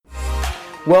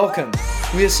Welcome.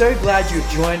 We are so glad you've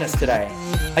joined us today.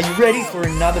 Are you ready for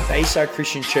another Bayside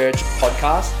Christian Church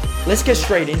podcast? Let's get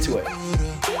straight into it.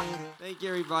 Thank you,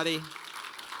 everybody.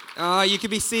 You can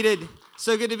be seated.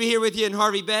 So good to be here with you in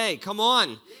Harvey Bay. Come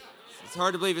on. It's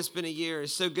hard to believe it's been a year.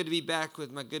 It's so good to be back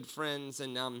with my good friends,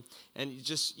 and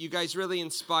just you guys really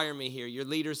inspire me here. Your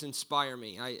leaders inspire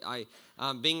me.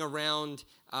 Being around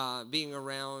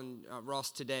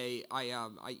Ross today,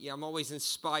 I'm always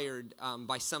inspired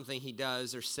by something he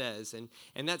does or says, and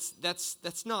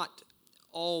that's not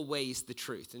always the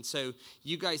truth. And so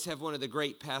you guys have one of the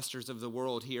great pastors of the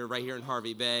world here, right here in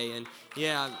Harvey Bay, and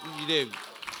yeah, you do.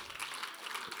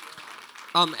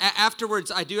 Afterwards,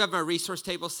 I do have my resource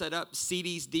table set up,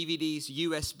 CDs, DVDs,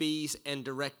 USBs, and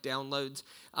direct downloads.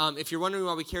 If you're wondering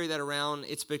why we carry that around,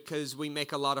 it's because we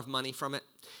make a lot of money from it.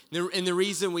 And the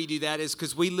reason we do that is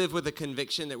because we live with a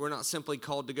conviction that we're not simply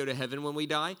called to go to heaven when we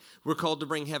die. We're called to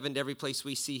bring heaven to every place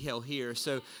we see hell here.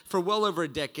 So for well over a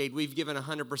decade, we've given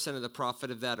 100% of the profit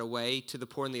of that away to the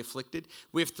poor and the afflicted.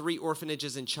 We have 3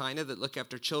 orphanages in China that look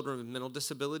after children with mental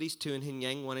disabilities, 2 in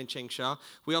Hinyang, 1 in Changsha.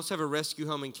 We also have a rescue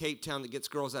home in Cape Town that gets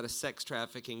girls out of sex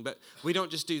trafficking. But we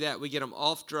don't just do that. We get them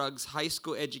off drugs, high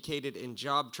school educated, and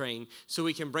job trained so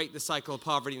we can break the cycle of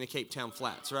poverty in the Cape Town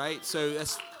flats, right? So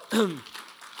that's...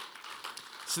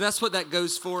 So that's what that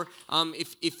goes for.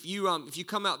 If you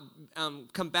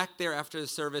come back there after the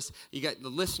service, you got the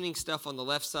listening stuff on the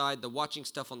left side, the watching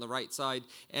stuff on the right side,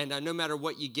 and no matter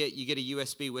what you get a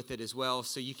USB with it as well,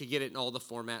 so you can get it in all the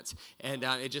formats. And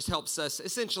it just helps us.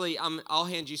 Essentially, I'll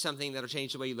hand you something that'll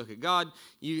change the way you look at God.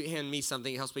 You hand me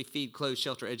something that helps me feed, clothe,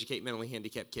 shelter, educate mentally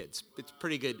handicapped kids. It's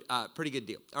pretty good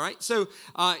deal. All right. So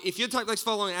if you'd like to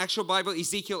follow an actual Bible,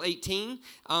 Ezekiel 18,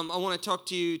 I want to talk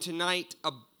to you tonight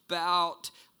about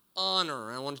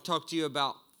honor. I want to talk to you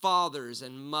about fathers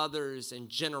and mothers and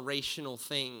generational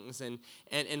things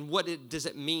and what does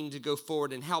it mean to go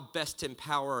forward and how best to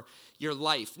empower your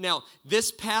life. Now,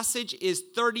 this passage is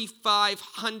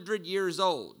 3,500 years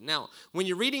old. Now, when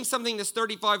you're reading something that's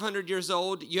 3,500 years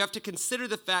old, you have to consider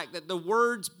the fact that the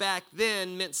words back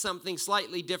then meant something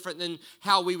slightly different than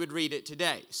how we would read it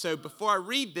today. So before I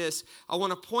read this, I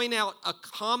want to point out a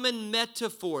common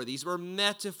metaphor. These were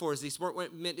metaphors. These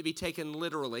weren't meant to be taken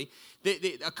literally.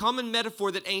 A common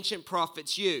metaphor that ancient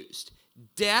prophets used.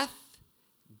 Death,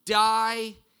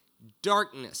 die,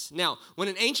 darkness. Now, when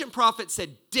an ancient prophet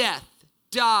said death,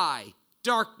 die,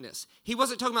 darkness, he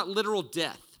wasn't talking about literal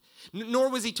death. Nor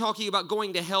was he talking about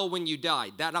going to hell when you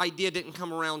died. That idea didn't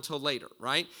come around till later,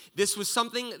 right? This was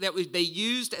something that they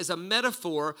used as a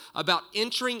metaphor about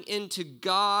entering into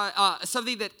God,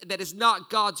 something that is not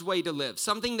God's way to live,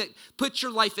 something that puts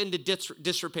your life into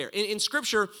disrepair. In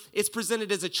Scripture, it's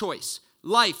presented as a choice.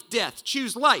 Life, death,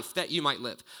 choose life that you might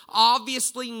live.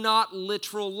 Obviously not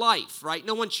literal life, right?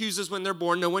 No one chooses when they're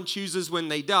born. No one chooses when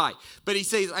they die. But he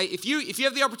says, if you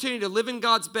have the opportunity to live in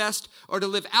God's best or to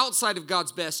live outside of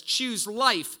God's best, choose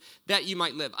life that you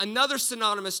might live. Another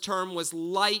synonymous term was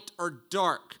light or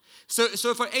dark. So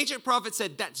if an ancient prophet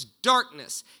said that's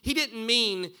darkness, he didn't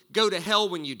mean go to hell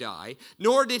when you die,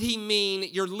 nor did he mean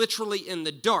you're literally in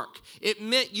the dark. It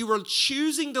meant you were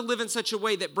choosing to live in such a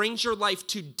way that brings your life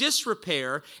to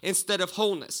disrepair instead of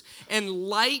wholeness. And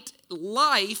life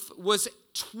was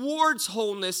towards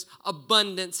wholeness,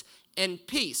 abundance, and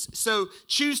peace. So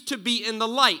choose to be in the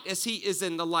light as he is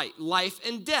in the light. Life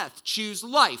and death. Choose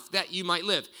life that you might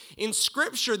live. In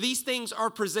Scripture, these things are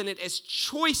presented as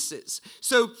choices.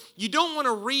 So you don't want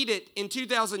to read it in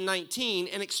 2019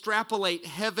 and extrapolate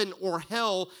heaven or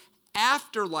hell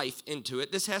afterlife into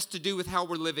it. This has to do with how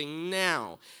we're living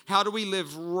now. How do we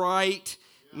live right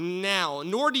now?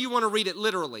 Nor do you want to read it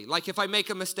literally, like if I make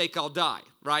a mistake, I'll die,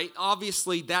 right?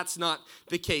 Obviously, that's not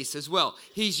the case as well.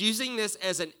 He's using this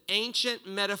as an ancient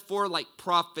metaphor like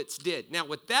prophets did. Now,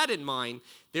 with that in mind,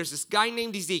 there's this guy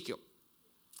named Ezekiel.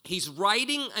 He's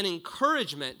writing an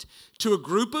encouragement to a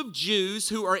group of Jews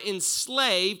who are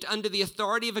enslaved under the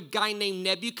authority of a guy named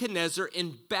Nebuchadnezzar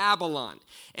in Babylon.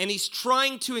 And he's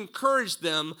trying to encourage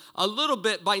them a little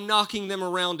bit by knocking them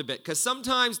around a bit. Because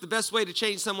sometimes the best way to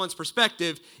change someone's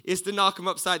perspective is to knock them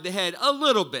upside the head a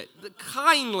little bit.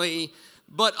 Kindly,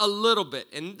 but a little bit.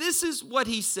 And this is what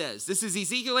he says. This is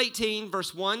Ezekiel 18,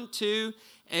 verse 1, 2,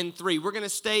 and 3. We're going to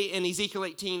stay in Ezekiel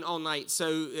 18 all night, so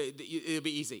it'll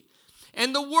be easy.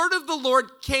 And the word of the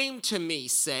Lord came to me,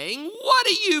 saying, what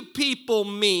do you people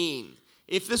mean?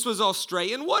 If this was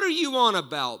Australian, what are you on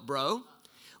about, bro?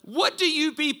 What do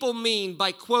you people mean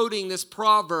by quoting this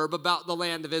proverb about the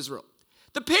land of Israel?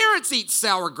 The parents eat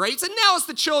sour grapes, and now it's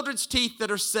the children's teeth that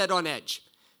are set on edge.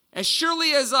 As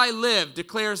surely as I live,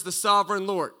 declares the sovereign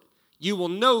Lord, you will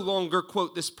no longer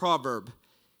quote this proverb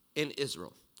in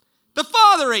Israel. The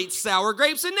father ate sour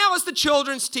grapes, and now it's the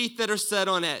children's teeth that are set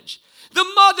on edge. The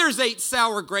mothers ate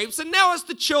sour grapes, and now it's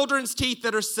the children's teeth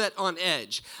that are set on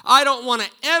edge. I don't want to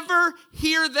ever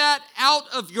hear that out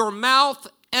of your mouth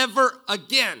ever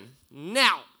again.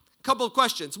 Now, a couple of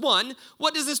questions. One,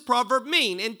 what does this proverb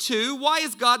mean? And two, why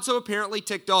is God so apparently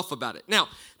ticked off about it? Now,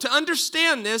 to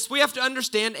understand this, we have to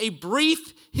understand a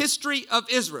brief history of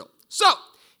Israel. So,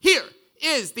 here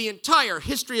is the entire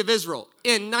history of Israel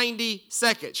in 90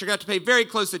 seconds. You're going to have to pay very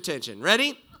close attention.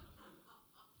 Ready?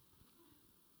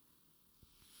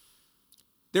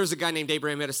 There was a guy named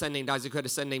Abraham who had a son named Isaac, who had a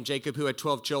son named Jacob, who had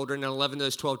 12 children, and 11 of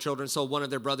those 12 children sold one of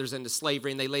their brothers into slavery,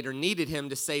 and they later needed him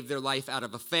to save their life out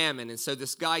of a famine. And so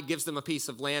this guy gives them a piece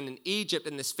of land in Egypt,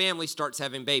 and this family starts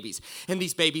having babies. And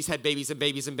these babies had babies and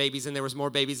babies and babies, and there was more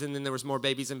babies, and then there was more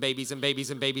babies and babies and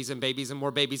babies and babies and babies and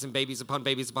more babies and babies upon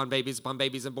babies upon babies upon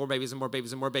babies and more babies and more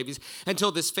babies and more babies, until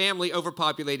this family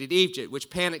overpopulated Egypt, which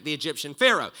panicked the Egyptian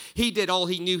Pharaoh. He did all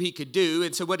he knew he could do,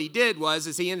 and so what he did was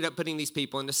he ended up putting these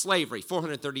people into slavery.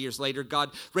 430 years later, God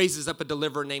raises up a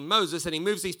deliverer named Moses, and he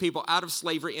moves these people out of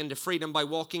slavery into freedom by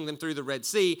walking them through the Red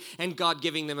Sea, and God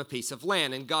giving them a piece of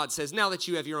land. And God says, now that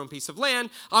you have your own piece of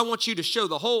land, I want you to show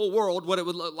the whole world what it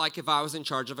would look like if I was in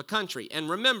charge of a country.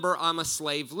 And remember, I'm a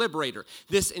slave liberator.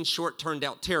 This, in short, turned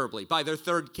out terribly. By their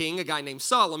third king, a guy named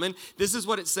Solomon, this is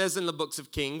what it says in the books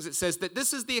of Kings. It says that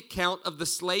this is the account of the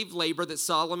slave labor that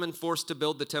Solomon forced to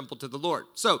build the temple to the Lord.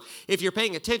 So, if you're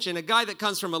paying attention, a guy that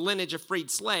comes from a lineage of freed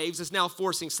slaves is now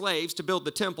forcing slaves to build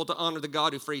the temple to honor the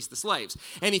God who frees the slaves.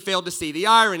 And he failed to see the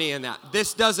irony in that.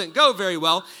 This doesn't go very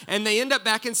well, and they end up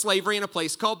back in slavery in a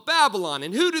place called Babylon.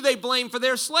 And who do they blame for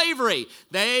their slavery?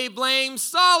 They blame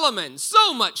Solomon,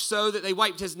 so much so that they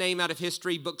wiped his name out of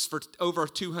history books for over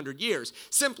 200 years,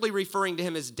 simply referring to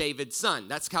him as David's son.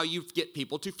 That's how you get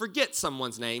people to forget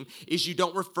someone's name, is you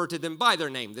don't refer to them by their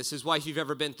name. This is why if you've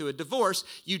ever been through a divorce,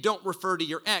 you don't refer to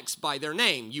your ex by their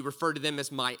name. You refer to them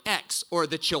as my ex or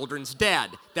the children's dad.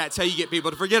 That's how you get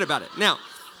people to forget about it. Now,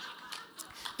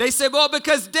 they say, well,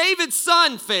 because David's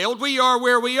son failed, we are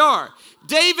where we are.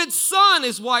 David's son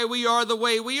is why we are the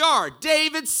way we are.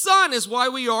 David's son is why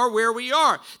we are where we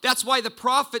are. That's why the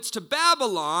prophets to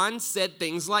Babylon said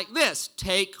things like this: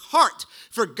 take heart,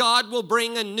 for God will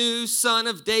bring a new son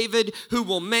of David who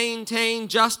will maintain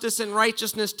justice and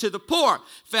righteousness to the poor.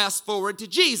 Fast forward to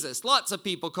Jesus. Lots of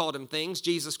people called him things: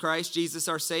 Jesus Christ, Jesus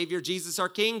our Savior, Jesus our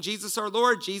King, Jesus our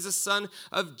Lord, Jesus son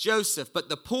of Joseph. But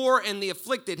the poor and the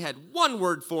afflicted had one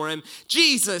word for him: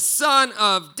 Jesus, son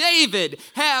of David,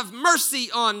 have mercy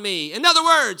on me. In other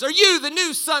words, are you the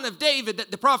new son of David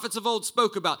that the prophets of old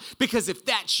spoke about? Because if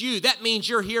that's you, that means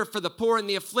you're here for the poor and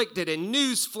the afflicted. And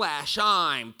newsflash,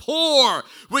 I'm poor,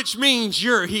 which means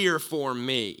you're here for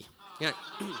me. Yeah.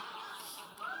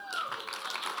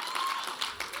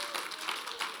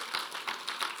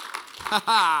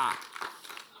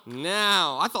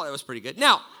 Now, I thought that was pretty good.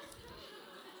 Now,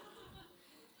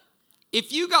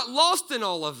 if you got lost in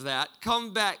all of that,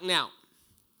 come back now.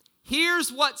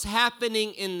 Here's what's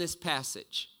happening in this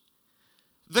passage.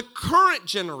 The current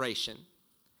generation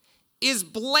is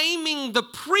blaming the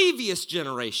previous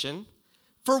generation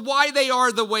for why they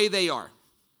are the way they are.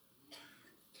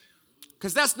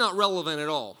 Because that's not relevant at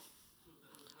all.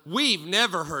 We've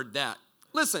never heard that.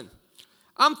 Listen,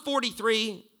 I'm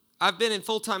 43. I've been in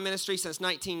full-time ministry since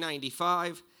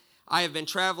 1995. I have been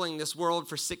traveling this world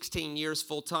for 16 years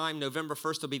full-time. November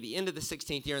 1st will be the end of the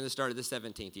 16th year and the start of the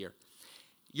 17th year.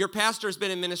 Your pastor has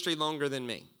been in ministry longer than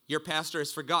me. Your pastor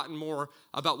has forgotten more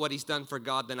about what he's done for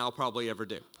God than I'll probably ever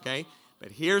do, okay?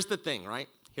 But here's the thing, right?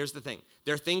 Here's the thing.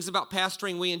 There are things about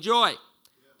pastoring we enjoy.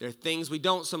 There are things we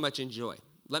don't so much enjoy.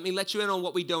 Let me let you in on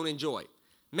what we don't enjoy.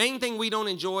 Main thing we don't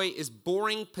enjoy is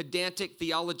boring, pedantic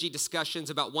theology discussions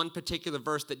about one particular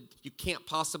verse that you can't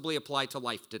possibly apply to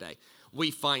life today. We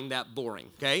find that boring,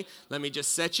 okay? Let me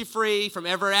just set you free from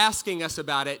ever asking us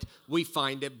about it. We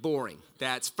find it boring.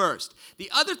 That's first.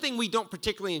 The other thing we don't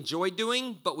particularly enjoy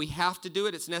doing, but we have to do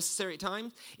it, it's necessary at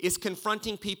times, is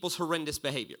confronting people's horrendous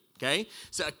behavior, okay?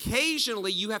 So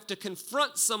occasionally you have to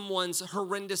confront someone's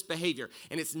horrendous behavior.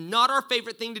 And it's not our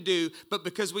favorite thing to do, but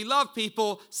because we love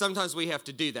people, sometimes we have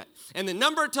to do that. And the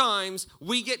number of times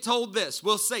we get told this,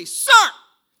 we'll say, sir,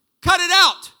 cut it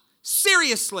out.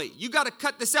 Seriously, you got to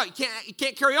cut this out. You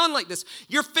can't carry on like this.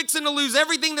 You're fixing to lose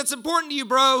everything that's important to you,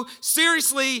 bro.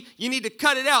 Seriously, you need to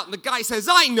cut it out. And the guy says,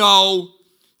 I know.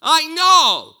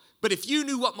 But if you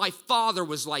knew what my father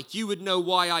was like, you would know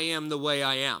why I am the way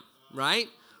I am, right?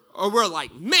 Or we're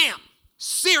like, ma'am,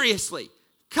 seriously,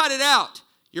 cut it out.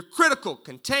 You're critical,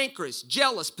 cantankerous,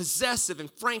 jealous, possessive, and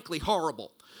frankly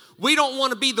horrible. We don't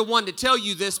want to be the one to tell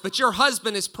you this, but your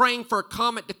husband is praying for a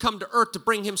comet to come to earth to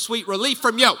bring him sweet relief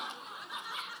from you.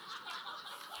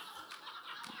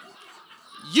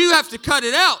 You have to cut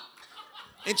it out.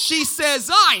 And she says,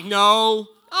 I know.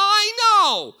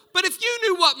 But if you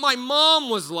knew what my mom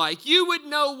was like, you would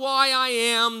know why I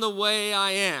am the way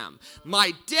I am.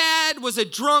 My dad was a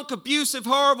drunk, abusive,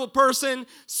 horrible person,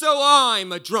 so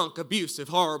I'm a drunk, abusive,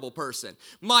 horrible person.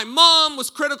 My mom was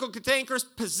critical, cantankerous,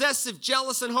 possessive,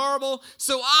 jealous, and horrible,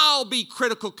 so I'll be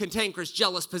critical, cantankerous,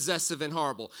 jealous, possessive, and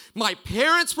horrible. My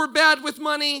parents were bad with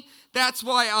money, that's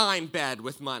why I'm bad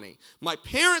with money. My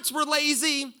parents were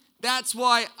lazy, that's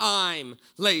why I'm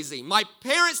lazy. My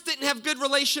parents didn't have good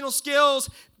relational skills.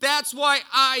 That's why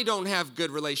I don't have good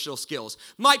relational skills.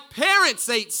 My parents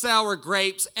ate sour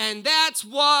grapes, and that's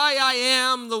why I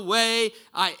am the way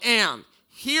I am.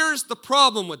 Here's the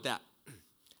problem with that.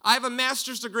 I have a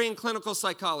master's degree in clinical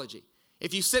psychology.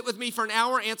 If you sit with me for an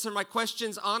hour, answer my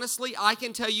questions honestly, I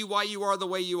can tell you why you are the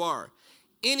way you are.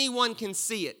 Anyone can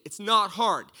see it. It's not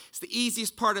hard. It's the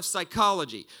easiest part of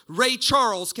psychology. Ray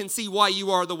Charles can see why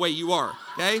you are the way you are,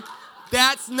 okay?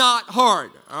 That's not hard,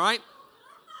 all right?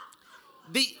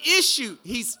 The issue,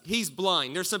 he's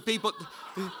blind. There's some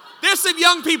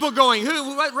young people going,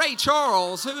 what, Ray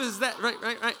Charles? Who is that?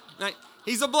 Right.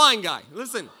 He's a blind guy.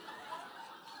 Listen.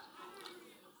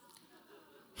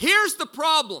 Here's the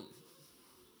problem.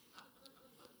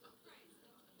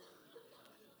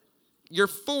 You're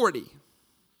 40.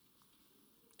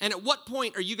 And at what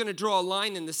point are you going to draw a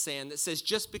line in the sand that says,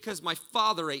 just because my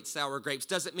father ate sour grapes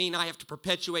doesn't mean I have to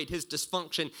perpetuate his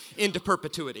dysfunction into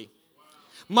perpetuity?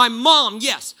 My mom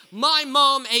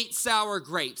ate sour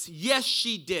grapes. Yes,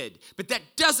 she did. But that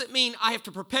doesn't mean I have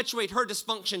to perpetuate her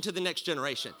dysfunction to the next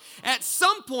generation. At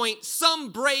some point,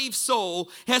 some brave soul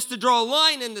has to draw a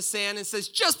line in the sand and says,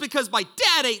 just because my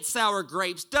dad ate sour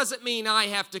grapes doesn't mean I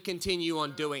have to continue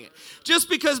on doing it. Just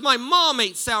because my mom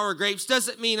ate sour grapes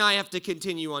doesn't mean I have to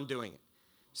continue on doing it.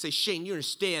 Say, Shane, you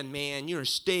understand, man. You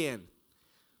understand.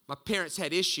 My parents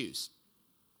had issues.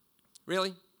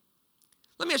 Really?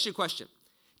 Let me ask you a question.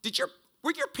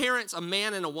 Were your parents a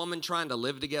man and a woman trying to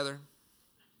live together?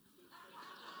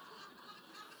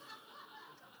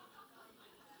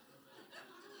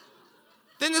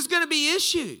 Then there's going to be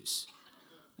issues.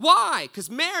 Why? Because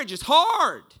marriage is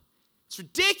hard. It's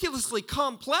ridiculously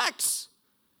complex.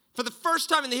 For the first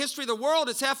time in the history of the world,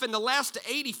 it's happened to last to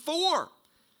 84.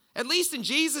 At least in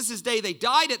Jesus' day, they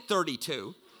died at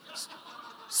 32.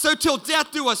 So till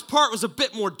death do us part was a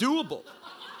bit more doable.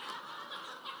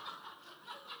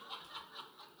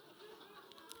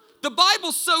 The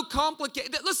Bible's so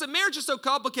complicated. Listen, marriage is so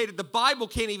complicated, the Bible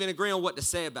can't even agree on what to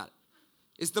say about it.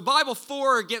 Is the Bible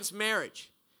for or against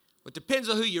marriage? Well, it depends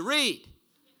on who you read.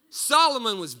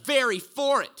 Solomon was very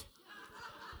for it.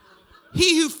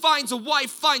 He who finds a wife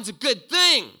finds a good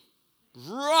thing.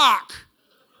 Rock.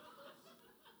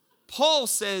 Paul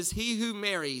says he who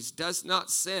marries does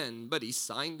not sin, but he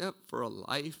signed up for a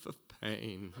life of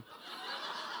pain.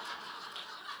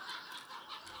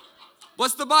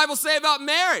 What's the Bible say about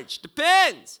marriage?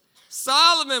 Depends.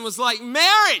 Solomon was like,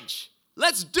 marriage,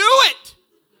 let's do it.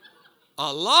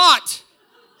 A lot.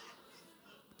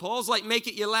 Paul's like, make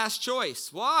it your last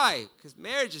choice. Why? Because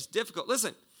marriage is difficult.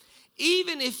 Listen,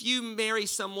 even if you marry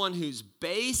someone who's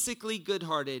basically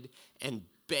good-hearted and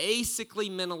basically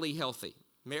mentally healthy,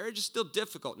 marriage is still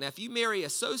difficult. Now, if you marry a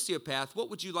sociopath,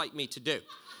 what would you like me to do?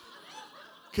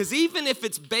 Because even if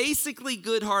it's basically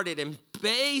good-hearted and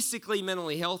basically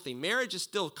mentally healthy, marriage is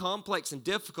still complex and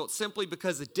difficult simply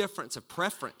because of difference of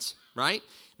preference, right?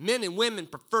 Men and women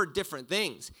prefer different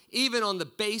things, even on the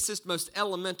basest, most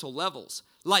elemental levels,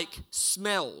 like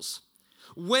smells.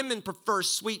 Women prefer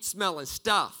sweet-smelling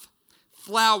stuff,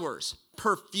 flowers,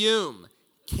 perfume,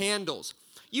 candles.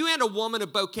 You hand a woman a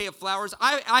bouquet of flowers.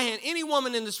 I hand any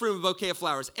woman in this room a bouquet of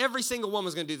flowers. Every single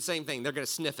woman's going to do the same thing. They're going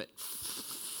to sniff it.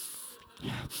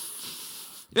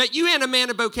 You hand a man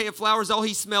a bouquet of flowers, all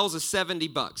he smells is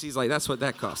 $70. He's like, that's what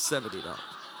that costs, $70.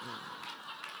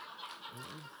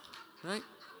 Right?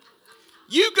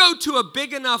 You go to a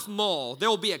big enough mall, there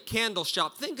will be a candle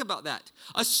shop. Think about that.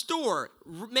 A store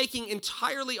making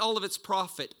entirely all of its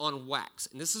profit on wax.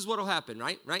 And this is what will happen,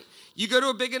 right? You go to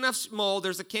a big enough mall,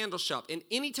 there's a candle shop. And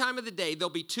any time of the day, there'll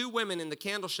be two women in the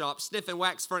candle shop sniffing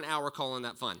wax for an hour, calling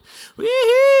that fun.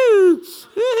 Woo-hoo!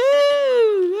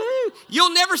 Woo-hoo!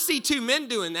 You'll never see two men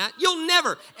doing that. You'll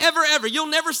never, ever, you'll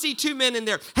never see two men in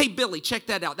there. Hey, Billy, check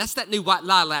that out. That's that new white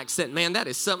lilac scent, man. That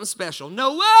is something special.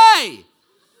 No way!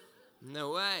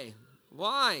 No way.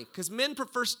 Why? Because men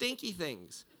prefer stinky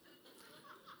things.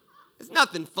 There's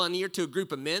nothing funnier to a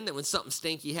group of men than when something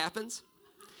stinky happens.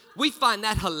 We find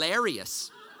that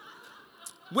hilarious.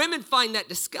 Women find that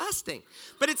disgusting,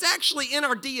 but it's actually in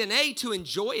our DNA to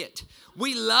enjoy it.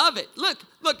 We love it. Look,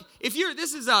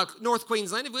 this is North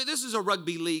Queensland. This is a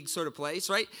rugby league sort of place,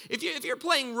 right? If you're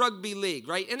playing rugby league,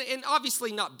 right? And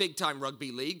obviously not big time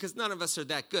rugby league because none of us are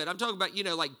that good. I'm talking about,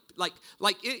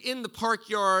 like in the park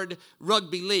yard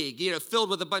rugby league, filled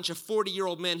with a bunch of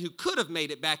 40-year-old men who could have made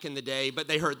it back in the day, but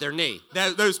they hurt their knee.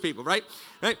 Those people, right?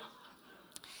 Right?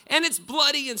 And it's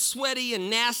bloody and sweaty and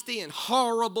nasty and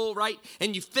horrible, right?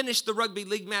 And you finish the rugby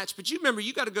league match, but you remember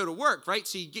you got to go to work, right?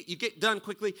 So you get done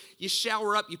quickly, you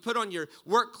shower up, you put on your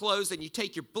work clothes, and you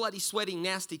take your bloody, sweaty,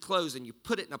 nasty clothes and you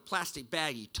put it in a plastic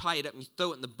bag, you tie it up, and you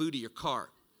throw it in the boot of your car.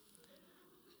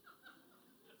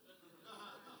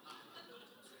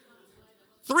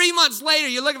 Three months later,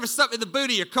 you're looking for something in the boot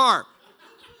of your car.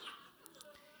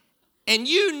 And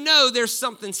there's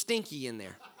something stinky in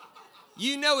there.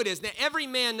 You know it is. Now, every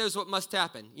man knows what must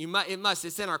happen. It must.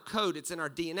 It's in our code. It's in our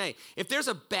DNA. If there's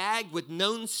a bag with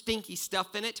known stinky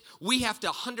stuff in it, we have to,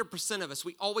 100% of us,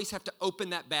 we always have to open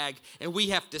that bag and we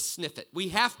have to sniff it. We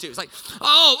have to. It's like,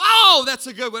 oh, that's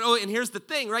a good one. Oh, and here's the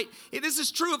thing, right? This is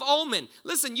true of all men.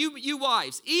 Listen, you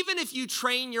wives, even if you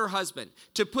train your husband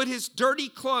to put his dirty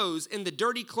clothes in the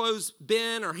dirty clothes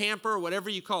bin or hamper or whatever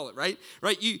you call it, right?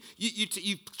 Right? You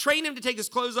train him to take his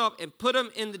clothes off and put them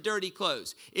in the dirty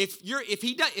clothes. If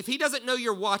he doesn't know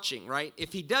you're watching, right?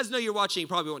 If he does know you're watching, he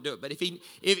probably won't do it. But if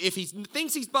he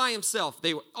thinks he's by himself,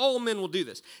 all men will do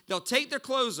this. They'll take their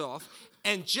clothes off,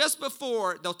 and just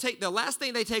before the last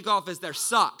thing they take off is their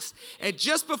socks. And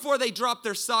just before they drop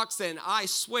their socks in, I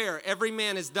swear every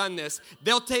man has done this.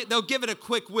 They'll give it a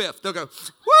quick whiff. They'll go,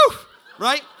 whoo,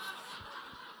 right?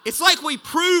 It's like we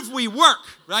prove we work,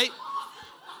 right?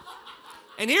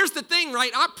 And here's the thing,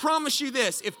 right? I promise you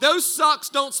this: if those socks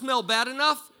don't smell bad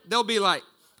enough, they'll be like,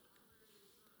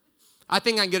 I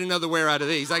think I can get another wear out of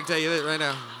these. I can tell you that right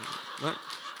now. Right?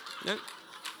 No.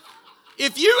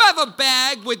 If you have a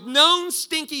bag with known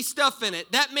stinky stuff in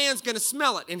it, that man's going to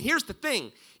smell it. And here's the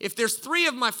thing. If there's 3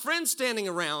 of my friends standing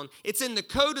around, it's in the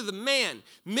code of the man.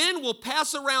 Men will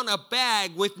pass around a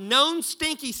bag with known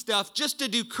stinky stuff just to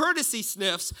do courtesy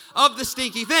sniffs of the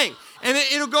stinky thing. And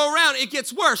it'll go around. It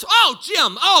gets worse. Oh,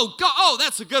 Jim. Oh,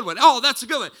 that's a good one. Oh, that's a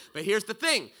good one. But here's the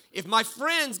thing. If my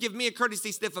friends give me a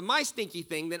courtesy sniff of my stinky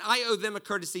thing, then I owe them a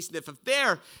courtesy sniff of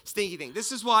their stinky thing.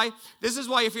 This is why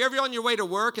if you're ever on your way to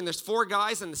work and there's 4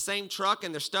 guys in the same truck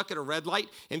and they're stuck at a red light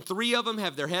and 3 of them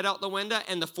have their head out the window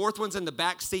and the 4th one's in the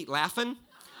back seat laughing,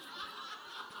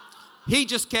 he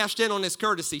just cashed in on his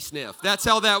courtesy sniff. That's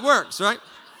how that works, right?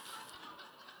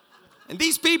 And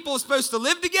these people are supposed to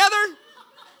live together?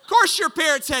 Of course your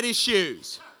parents had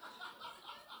issues.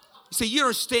 You say, you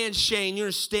understand, Shane, you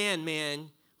understand, man.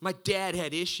 My dad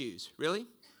had issues. Really?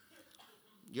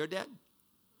 Your dad?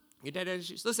 Your dad had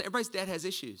issues? Listen, everybody's dad has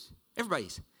issues.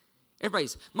 Everybody's.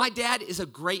 My dad is a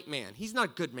great man. He's not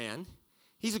a good man.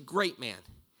 He's a great man.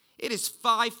 It is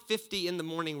 5:50 in the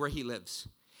morning where he lives.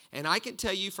 And I can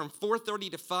tell you from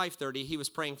 4:30 to 5:30, he was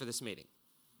praying for this meeting.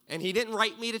 And he didn't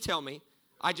write me to tell me.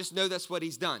 I just know that's what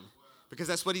he's done. Because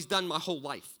that's what he's done my whole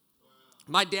life.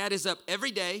 My dad is up every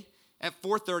day at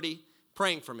 4:30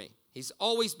 praying for me. He's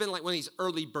always been like one of these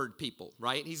early bird people,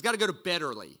 right? He's got to go to bed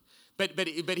early,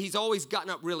 but he's always gotten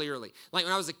up really early. Like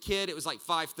when I was a kid, it was like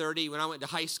 5:30. When I went to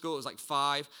high school, it was like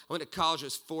 5. I went to college, it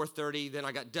was 4:30. Then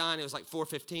I got done, it was like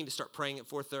 4:15 to start praying at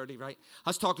 4:30, right? I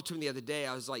was talking to him the other day.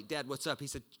 I was like, Dad, what's up? He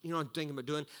said, you know what I'm thinking about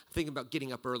doing? I'm thinking about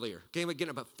getting up earlier. Getting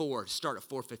up at 4 to start at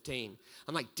 4:15.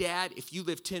 I'm like, Dad, if you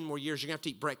live 10 more years, you're going to have to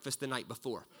eat breakfast the night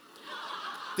before.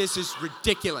 This is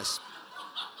ridiculous.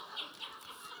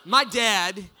 My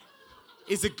dad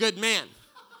is a good man,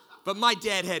 but my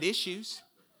dad had issues.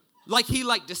 Like he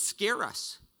liked to scare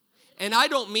us. And I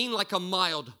don't mean like a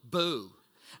mild boo.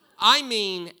 I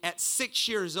mean at 6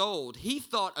 years old, he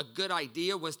thought a good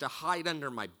idea was to hide under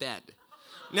my bed.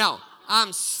 Now,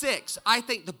 I'm 6. I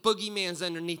think the boogeyman's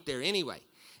underneath there anyway.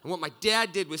 And what my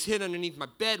dad did was hid underneath my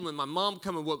bed. When my mom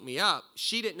come and woke me up,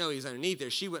 she didn't know he was underneath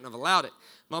there. She wouldn't have allowed it.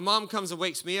 My mom comes and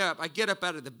wakes me up. I get up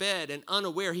out of the bed, and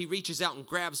unaware, he reaches out and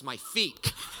grabs my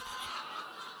feet.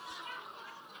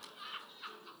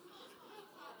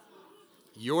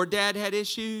 Your dad had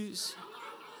issues.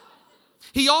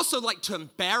 He also liked to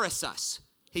embarrass us.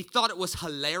 He thought it was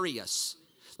hilarious.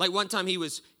 Like one time he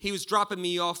was dropping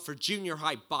me off for junior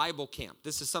high Bible camp.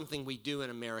 This is something we do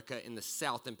in America, in the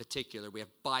South in particular. We have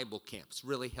Bible camps,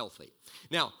 really healthy.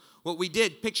 Now, what we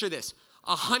did, picture this,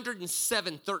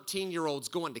 107 13-year-olds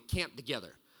going to camp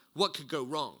together. What could go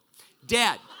wrong?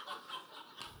 Dad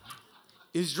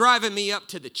is driving me up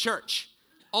to the church.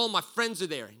 All my friends are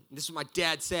there. And this is what my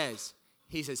dad says.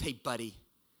 He says, hey, buddy,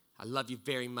 I love you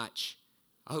very much,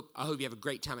 I hope you have a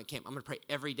great time at camp. I'm going to pray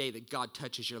every day that God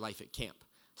touches your life at camp.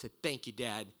 I said, thank you,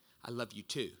 Dad. I love you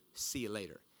too. See you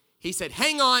later. He said,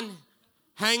 hang on.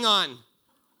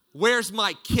 Where's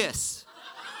my kiss?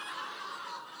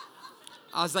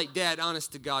 I was like, Dad,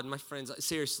 honest to God, my friends,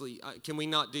 seriously, can we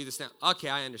not do this now? Okay,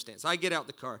 I understand. So I get out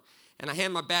the car, and I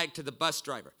hand my bag to the bus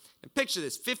driver. And picture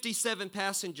this,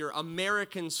 57-passenger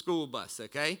American school bus,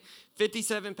 okay?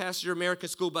 57-passenger American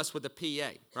school bus with a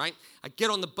PA, right? I get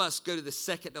on the bus, go to the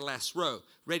second to last row,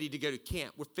 ready to go to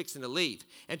camp. We're fixing to leave.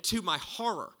 And to my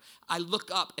horror, I look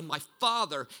up, and my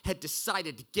father had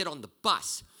decided to get on the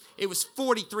bus. It was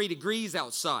 43 degrees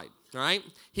outside, right?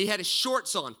 He had his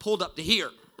shorts on, pulled up to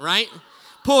here, right?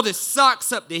 Pulled his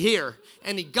socks up to here,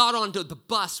 and he got onto the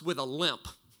bus with a limp.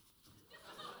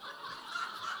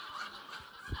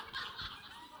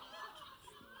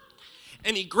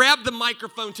 And he grabbed the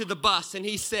microphone to the bus and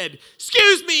he said,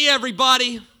 excuse me,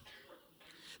 everybody.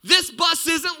 This bus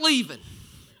isn't leaving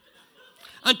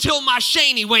until my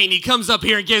Shaney Waney comes up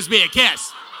here and gives me a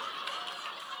kiss.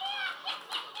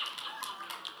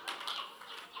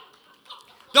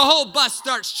 The whole bus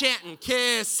starts chanting,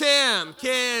 kiss him,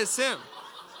 kiss him.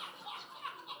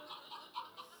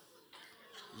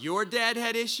 Your dad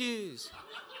had issues.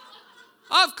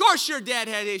 Of course your dad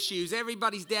had issues.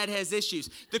 Everybody's dad has issues.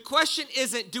 The question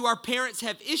isn't, do our parents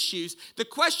have issues? The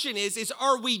question is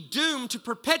are we doomed to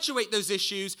perpetuate those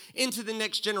issues into the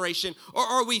next generation? Or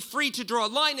are we free to draw a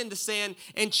line in the sand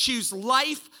and choose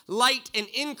life, light, and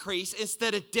increase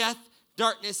instead of death,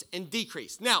 darkness, and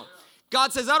decrease? Now,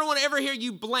 God says, I don't want to ever hear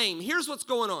you blame. Here's what's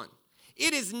going on.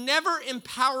 It is never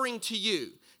empowering to you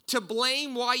to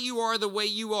blame why you are the way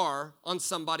you are on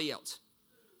somebody else.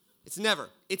 It's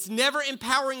never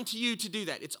empowering to you to do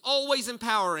that. It's always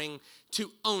empowering to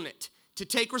own it, to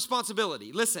take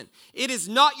responsibility. Listen, it is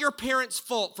not your parents'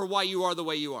 fault for why you are the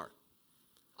way you are,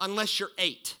 unless you're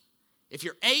 8. If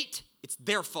you're 8, it's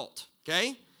their fault,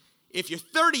 okay? If you're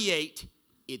 38,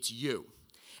 it's you.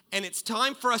 And it's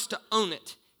time for us to own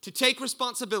it, to take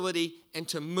responsibility, and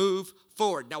to move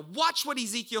forward. Now, watch what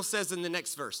Ezekiel says in the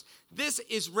next verse. This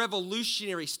is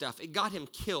revolutionary stuff. It got him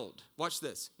killed. Watch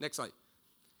this. Next slide.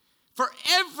 For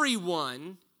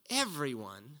everyone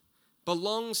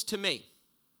belongs to me.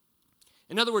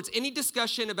 In other words, any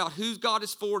discussion about who God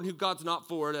is for and who God's not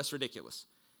for, that's ridiculous.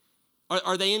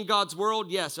 Are they in God's world?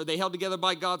 Yes. Are they held together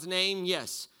by God's name?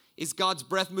 Yes. Is God's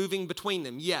breath moving between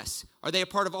them? Yes. Are they a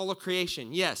part of all of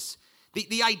creation? Yes.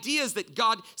 The idea is that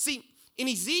God, see, in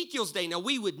Ezekiel's day, now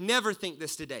we would never think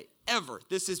this today, ever.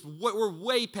 We're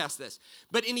way past this.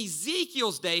 But in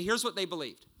Ezekiel's day, here's what they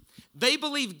believed. They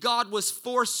believed God was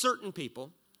for certain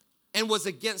people and was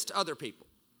against other people.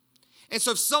 And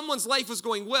so if someone's life was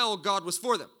going well, God was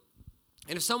for them.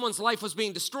 And if someone's life was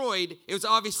being destroyed, it was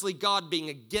obviously God being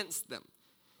against them.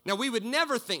 Now, we would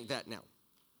never think that now.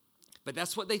 But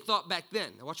that's what they thought back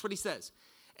then. Now, watch what he says.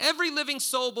 Every living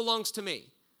soul belongs to me,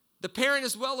 the parent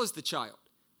as well as the child.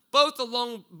 Both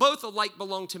alike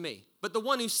belong to me. But the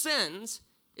one who sins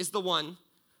is the one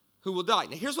who will die.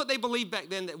 Now, here's what they believed back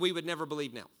then that we would never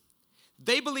believe now.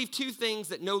 They believe two things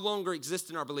that no longer exist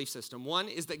in our belief system. One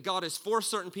is that God is for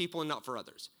certain people and not for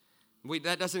others.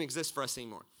 That doesn't exist for us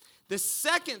anymore. The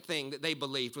second thing that they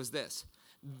believed was this.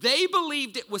 They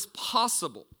believed it was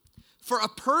possible for a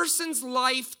person's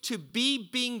life to be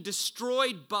being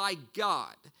destroyed by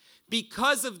God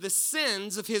because of the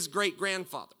sins of his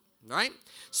great-grandfather. Right?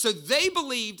 So they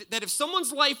believed that if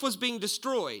someone's life was being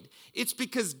destroyed, it's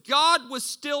because God was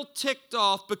still ticked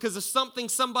off because of something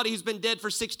somebody who's been dead for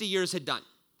 60 years had done.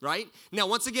 Right? Now,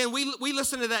 once again, we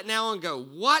listen to that now and go,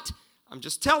 what? I'm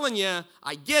just telling you,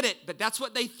 I get it, but that's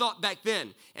what they thought back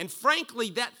then. And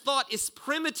frankly, that thought is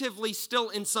primitively still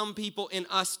in some people in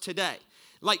us today.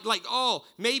 Like, oh,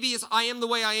 maybe I am the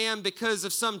way I am because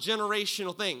of some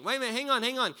generational thing. Wait a minute,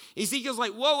 hang on. Ezekiel's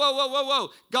like, whoa.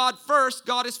 God first,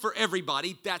 God is for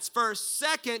everybody. That's first.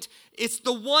 Second, it's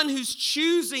the one who's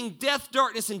choosing death,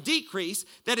 darkness, and decrease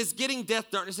that is getting death,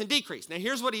 darkness, and decrease. Now,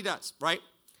 here's what he does, right?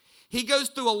 He goes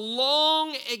through a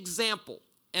long example.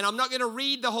 And I'm not going to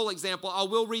read the whole example. I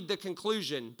will read the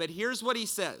conclusion. But here's what he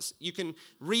says. You can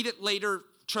read it later.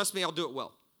 Trust me, I'll do it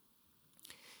well.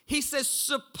 He says,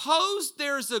 suppose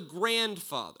there's a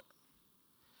grandfather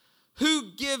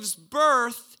who gives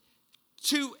birth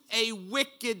to a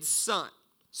wicked son.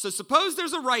 So suppose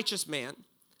there's a righteous man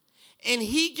and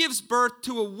he gives birth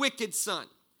to a wicked son.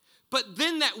 But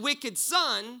then that wicked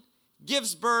son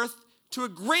gives birth to a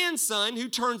grandson who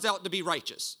turns out to be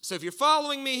righteous. So if you're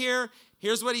following me here,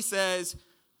 here's what he says.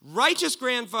 Righteous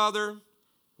grandfather,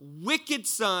 wicked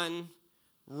son,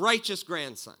 righteous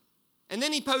grandson. And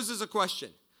then he poses a question.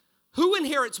 Who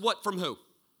inherits what from who?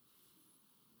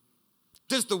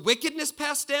 Does the wickedness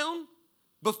pass down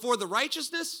before the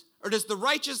righteousness? Or does the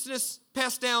righteousness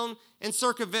pass down and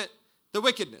circumvent the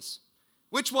wickedness?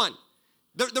 Which one?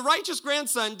 The righteous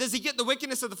grandson, does he get the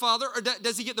wickedness of the father, or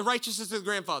does he get the righteousness of the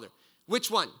grandfather?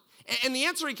 Which one? And the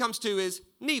answer he comes to is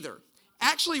neither.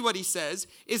 Actually, what he says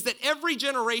is that every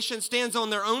generation stands on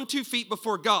their own 2 feet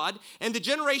before God, and the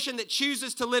generation that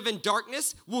chooses to live in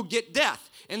darkness will get death,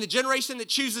 and the generation that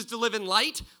chooses to live in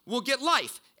light will get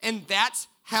life. And that's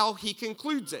how he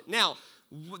concludes it. Now,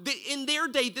 in their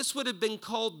day, this would have been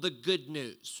called the good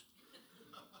news,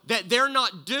 that they're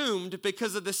not doomed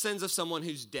because of the sins of someone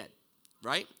who's dead,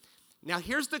 right? Now,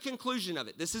 here's the conclusion of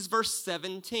it. This is verse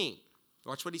 17.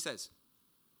 Watch what he says.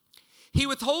 He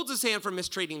withholds his hand from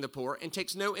mistreating the poor and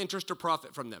takes no interest or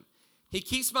profit from them. He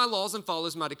keeps my laws and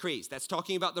follows my decrees. That's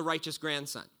talking about the righteous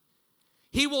grandson.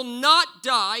 He will not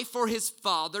die for his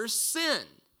father's sin.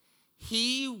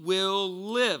 He will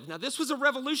live. Now, this was a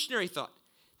revolutionary thought,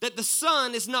 that the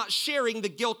son is not sharing the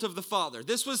guilt of the father.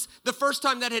 This was the first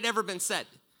time that had ever been said.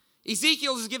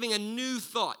 Ezekiel is giving a new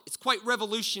thought. It's quite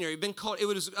revolutionary. It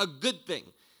was a good thing.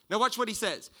 Now, watch what he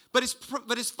says. But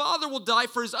his father will die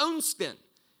for his own sin,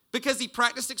 because he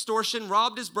practiced extortion,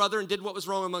 robbed his brother, and did what was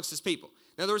wrong amongst his people.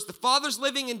 In other words, the father's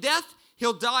living in death,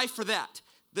 he'll die for that.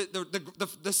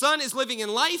 The son is living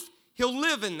in life, he'll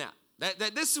live in that.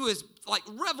 This was like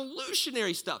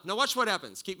revolutionary stuff. Now watch what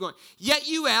happens. Keep going. Yet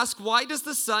you ask, why does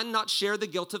the son not share the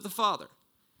guilt of the father?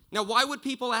 Now, why would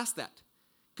people ask that?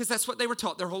 Because that's what they were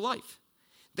taught their whole life.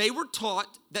 They were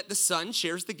taught that the son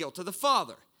shares the guilt of the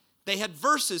father. They had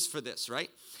verses for this, right?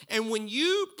 And when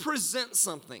you present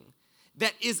something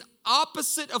that is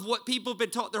opposite of what people have been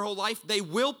taught their whole life, they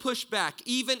will push back,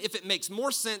 even if it makes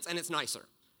more sense and it's nicer,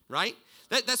 right?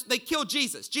 They killed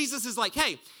Jesus. Jesus is like,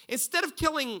 hey, instead of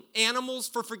killing animals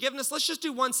for forgiveness, let's just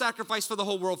do one sacrifice for the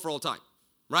whole world for all time,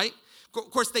 right?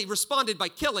 Of course, they responded by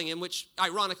killing him, which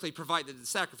ironically provided the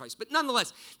sacrifice. But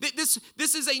nonetheless,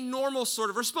 this is a normal sort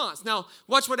of response. Now,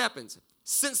 watch what happens.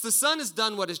 Since the son has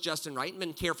done what is just and right and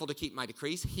been careful to keep my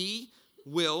decrees, he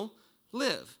will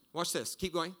live. Watch this.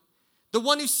 Keep going. The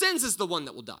one who sins is the one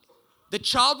that will die. The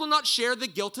child will not share the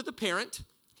guilt of the parent.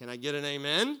 Can I get an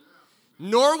amen?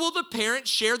 Nor will the parent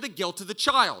share the guilt of the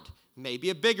child.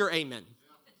 Maybe a bigger amen.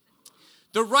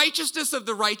 The righteousness of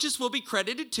the righteous will be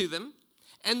credited to them,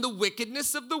 and the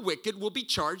wickedness of the wicked will be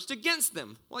charged against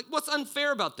them. Like, what's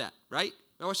unfair about that, right?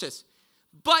 Now watch this.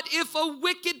 But if a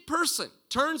wicked person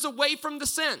turns away from the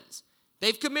sins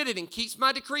they've committed and keeps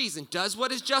my decrees and does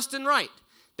what is just and right,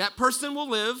 that person will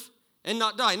live and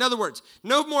not die. In other words,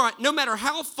 no matter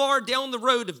how far down the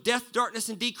road of death, darkness,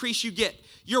 and decrease you get,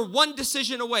 you're one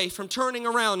decision away from turning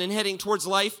around and heading towards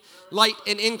life, light,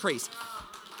 and increase.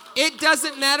 It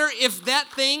doesn't matter if that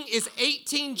thing is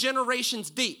 18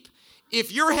 generations deep.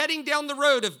 If you're heading down the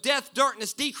road of death,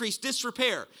 darkness, decrease,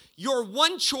 disrepair, your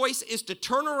one choice is to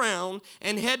turn around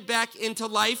and head back into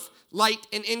life, light,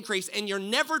 and increase. And you're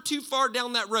never too far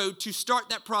down that road to start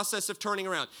that process of turning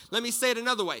around. Let me say it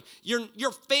another way.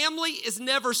 Your family is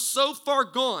never so far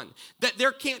gone that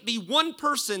there can't be one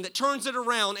person that turns it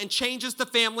around and changes the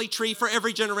family tree for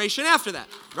every generation after that,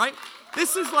 right?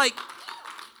 This is like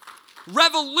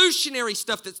revolutionary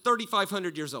stuff that's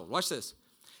 3,500 years old. Watch this.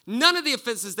 None of the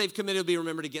offenses they've committed will be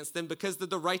remembered against them, because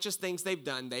of the righteous things they've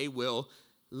done, they will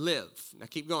live. Now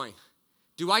keep going.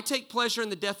 Do I take pleasure in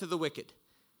the death of the wicked?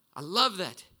 I love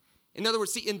that. In other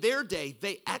words, see, in their day,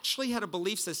 they actually had a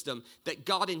belief system that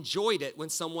God enjoyed it when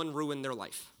someone ruined their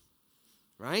life,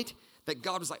 right? That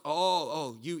God was like,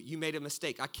 you made a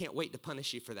mistake. I can't wait to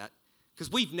punish you for that,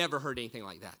 because we've never heard anything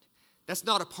like that. That's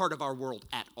not a part of our world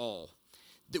at all.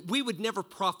 That we would never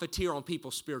profiteer on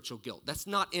people's spiritual guilt. That's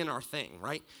not in our thing,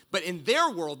 right? But in their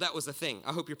world, that was a thing.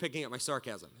 I hope you're picking up my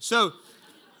sarcasm. So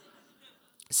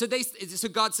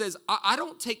God says, I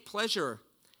don't take pleasure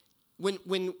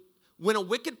when a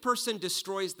wicked person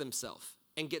destroys themselves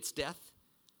and gets death.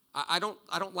 I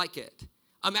don't like it.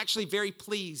 I'm actually very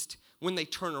pleased when they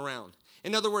turn around.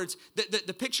 In other words,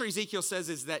 the picture Ezekiel says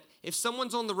is that if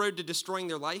someone's on the road to destroying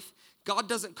their life, God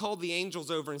doesn't call the angels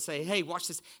over and say, hey, watch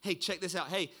this. Hey, check this out.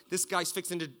 Hey, this guy's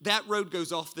fixing to, that road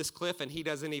goes off this cliff and he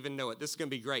doesn't even know it. This is going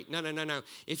to be great. No.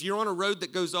 If you're on a road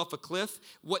that goes off a cliff,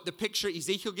 what the picture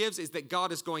Ezekiel gives is that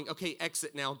God is going, okay,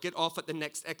 exit now. Get off at the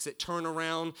next exit. Turn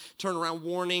around,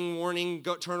 warning,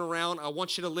 go turn around. I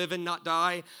want you to live and not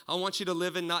die. I want you to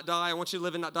live and not die. I want you to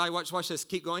live and not die. Watch this.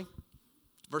 Keep going.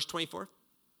 Verse 24.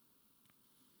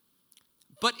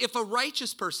 But if a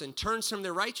righteous person turns from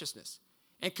their righteousness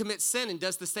and commits sin and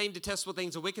does the same detestable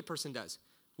things a wicked person does,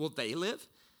 will they live?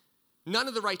 None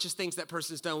of the righteous things that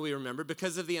person's done will be remembered.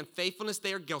 Because of the unfaithfulness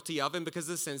they are guilty of and because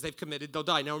of the sins they've committed, they'll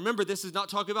die. Now remember, this is not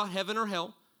talking about heaven or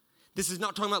hell. This is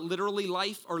not talking about literally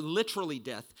life or literally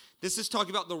death. This is talking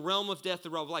about the realm of death, the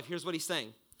realm of life. Here's what he's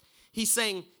saying. He's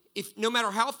saying, if no matter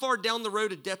how far down the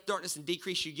road of death, darkness, and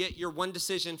decrease you get, you're one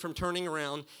decision from turning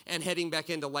around and heading back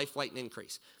into life, light, and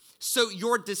increase. So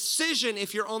your decision,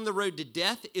 if you're on the road to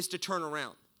death, is to turn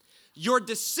around. Your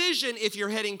decision, if you're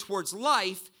heading towards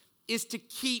life, is to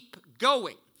keep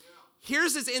going.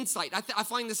 Here's his insight. I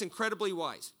find this incredibly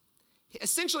wise.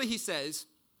 Essentially, he says,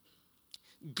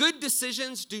 good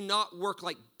decisions do not work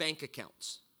like bank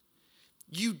accounts.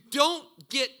 You don't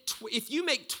get, if you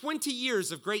make 20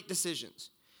 years of great decisions,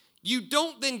 you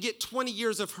don't then get 20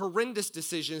 years of horrendous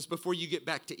decisions before you get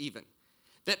back to even.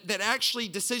 That actually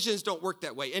decisions don't work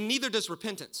that way, and neither does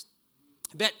repentance.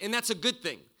 And that's a good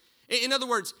thing. In other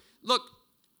words, look,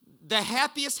 the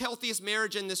happiest, healthiest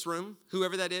marriage in this room,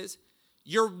 whoever that is,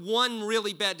 you're one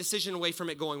really bad decision away from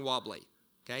it going wobbly.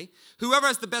 Okay? Whoever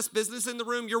has the best business in the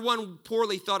room, you're one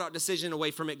poorly thought out decision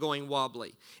away from it going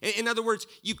wobbly. In other words,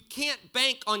 you can't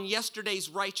bank on yesterday's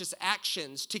righteous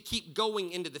actions to keep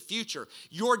going into the future.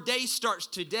 Your day starts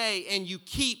today and you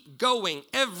keep going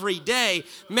every day,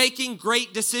 making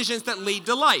great decisions that lead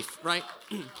to life, right?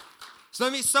 So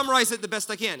let me summarize it the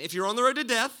best I can. If you're on the road to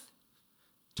death,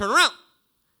 turn around.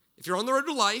 If you're on the road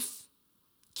to life,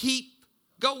 keep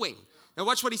going. Now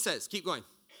watch what he says. Keep going.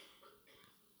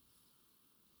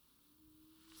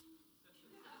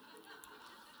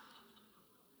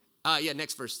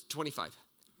 Next verse, 25.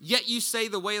 Yet you say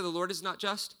the way of the Lord is not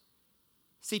just.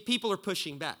 See, people are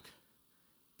pushing back.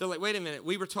 They're like, wait a minute,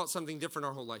 we were taught something different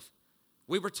our whole life.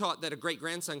 We were taught that a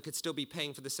great-grandson could still be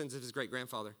paying for the sins of his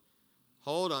great-grandfather.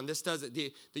 Hold on, this doesn't,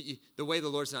 the way of the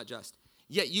Lord's not just.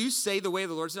 Yet you say the way of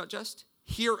the Lord's not just.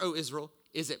 Hear, O Israel,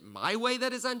 is it my way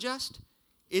that is unjust?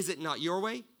 Is it not your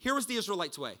way? Here was the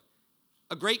Israelites' way.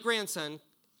 A great-grandson,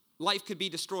 life could be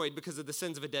destroyed because of the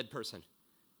sins of a dead person.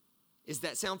 Does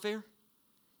that sound fair?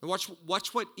 And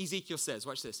watch what Ezekiel says.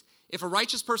 Watch this. If a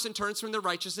righteous person turns from their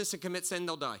righteousness and commits sin,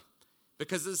 they'll die.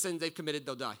 Because of the sin they've committed,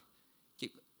 they'll die.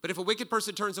 But if a wicked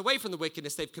person turns away from the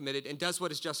wickedness they've committed and does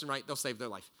what is just and right, they'll save their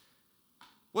life.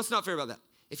 What's not fair about that?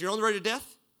 If you're on the road to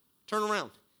death, turn around.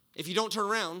 If you don't turn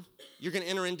around, you're going to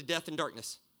enter into death and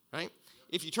darkness, right?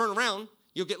 If you turn around,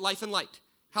 you'll get life and light.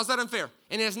 How's that unfair?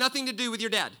 And it has nothing to do with your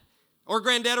dad or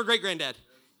granddad or great-granddad.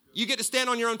 You get to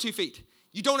stand on your own 2 feet.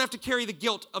 You don't have to carry the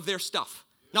guilt of their stuff.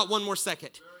 Not one more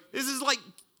second. This is like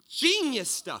genius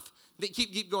stuff. They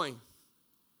keep going.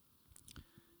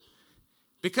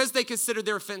 Because they consider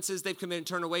their offenses they've committed and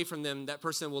turn away from them, that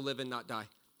person will live and not die.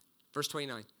 Verse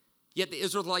 29. Yet the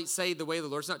Israelites say the way of the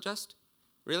Lord's not just.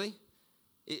 Really?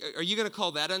 Are you going to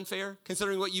call that unfair,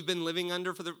 considering what you've been living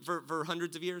under for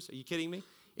hundreds of years? Are you kidding me?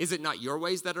 Is it not your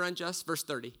ways that are unjust? Verse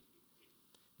 30.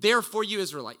 Therefore, you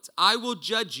Israelites, I will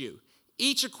judge you,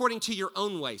 each according to your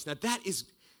own ways. Now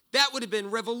that would have been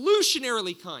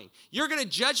revolutionarily kind. You're going to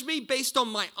judge me based on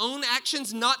my own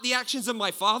actions, not the actions of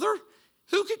my father?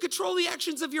 Who can control the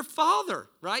actions of your father,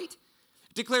 right?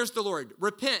 Declares the Lord.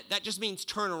 Repent, that just means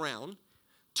turn around.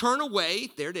 Turn away,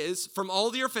 there it is, from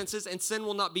all your offenses, and sin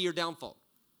will not be your downfall.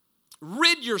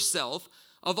 Rid yourself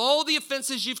of all the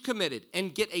offenses you've committed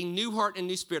and get a new heart and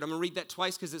new spirit. I'm going to read that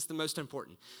twice because it's the most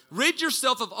important. Rid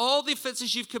yourself of all the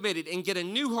offenses you've committed and get a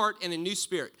new heart and a new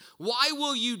spirit. Why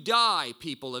will you die,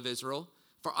 people of Israel?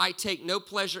 For I take no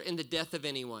pleasure in the death of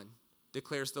anyone,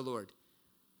 declares the Lord.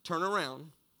 Turn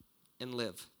around and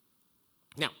live.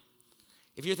 Now,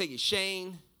 if you're thinking,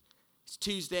 Shane, it's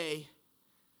Tuesday,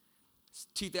 it's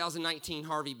 2019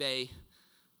 Harvey Bay,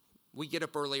 we get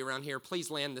up early around here, please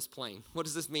land this plane. What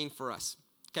does this mean for us?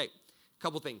 Okay, a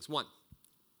couple things. One,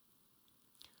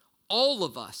 all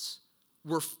of us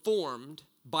were formed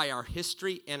by our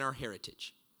history and our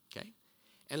heritage, okay?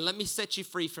 And let me set you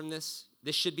free from this.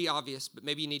 This should be obvious, but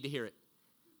maybe you need to hear it.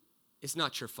 It's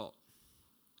not your fault,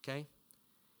 okay?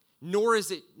 Nor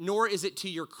is it to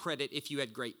your credit if you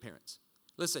had great parents.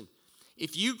 Listen,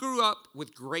 if you grew up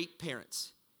with great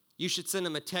parents, you should send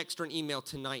them a text or an email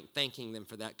tonight thanking them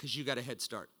for that because you got a head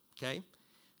start, okay?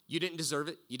 You didn't deserve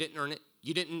it. You didn't earn it.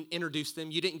 You didn't introduce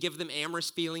them. You didn't give them amorous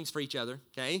feelings for each other,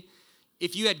 okay?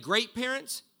 If you had great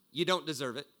parents, you don't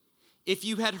deserve it. If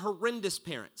you had horrendous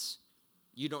parents,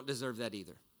 you don't deserve that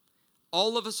either.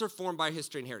 All of us are formed by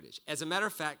history and heritage. As a matter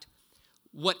of fact,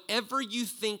 whatever you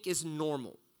think is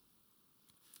normal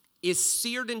is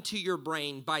seared into your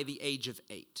brain by the age of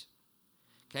 8,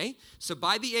 okay? So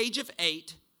by the age of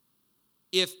 8,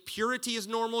 If purity is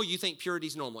normal, you think purity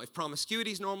is normal. If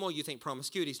promiscuity is normal, you think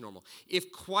promiscuity is normal. If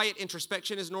quiet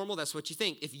introspection is normal, that's what you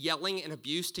think. If yelling and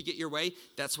abuse to get your way,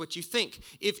 that's what you think.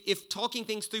 If talking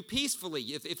things through peacefully,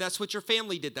 if that's what your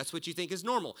family did, that's what you think is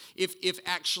normal. If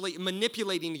actually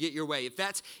manipulating to get your way, if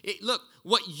that's it, look,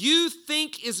 what you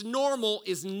think is normal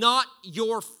is not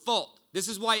your fault. This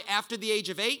is why after the age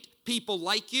of 8, people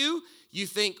like you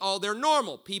think, oh, they're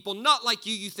normal. People not like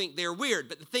you think they're weird.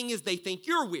 But the thing is, they think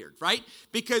you're weird, right?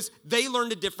 Because they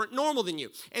learned a different normal than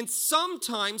you. And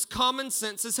sometimes common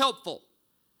sense is helpful.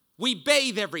 We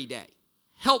bathe every day.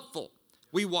 Helpful.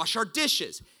 We wash our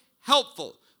dishes.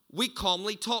 Helpful. We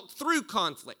calmly talk through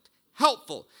conflict.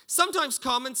 Helpful. Sometimes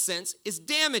common sense is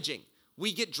damaging.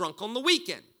 We get drunk on the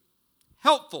weekend.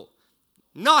 Helpful.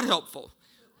 Not helpful.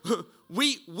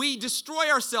 We destroy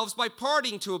ourselves by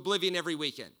partying to oblivion every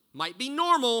weekend. Might be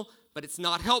normal, but it's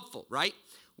not helpful, right?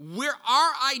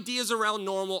 Our ideas around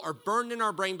normal are burned in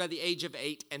our brain by the age of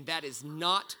 8, and that is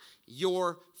not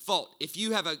your fault. If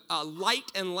you have a light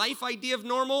and life idea of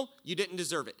normal, you didn't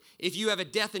deserve it. If you have a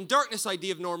death and darkness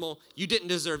idea of normal, you didn't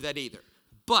deserve that either.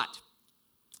 But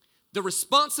the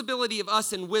responsibility of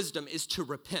us in wisdom is to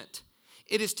repent.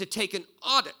 It is to take an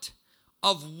audit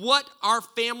of what our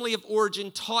family of origin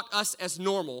taught us as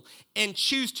normal and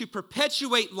choose to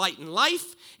perpetuate light and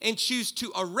life and choose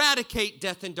to eradicate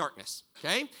death and darkness,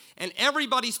 okay? And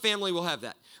everybody's family will have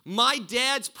that. My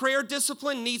dad's prayer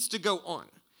discipline needs to go on.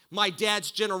 My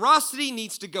dad's generosity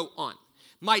needs to go on.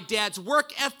 My dad's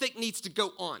work ethic needs to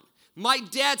go on. My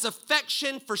dad's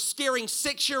affection for scaring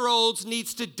 6-year-olds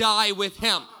needs to die with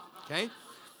him, okay?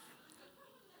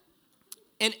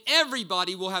 And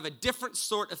everybody will have a different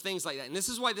sort of things like that. And this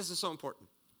is why this is so important.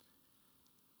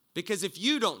 Because if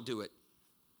you don't do it,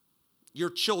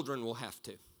 your children will have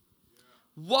to.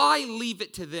 Why leave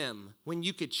it to them when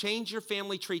you could change your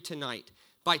family tree tonight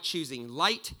by choosing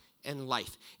light and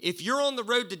life? If you're on the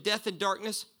road to death and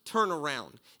darkness, turn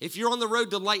around. If you're on the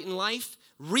road to light and life,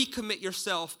 recommit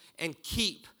yourself and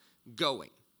keep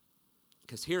going.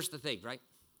 Because here's the thing, right?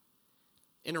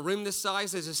 In a room this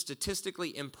size, it is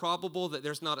statistically improbable that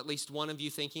there's not at least one of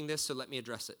you thinking this, so let me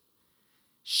address it.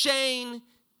 Shane,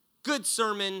 good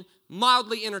sermon,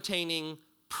 mildly entertaining,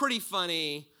 pretty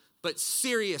funny, but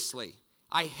seriously,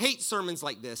 I hate sermons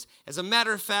like this. As a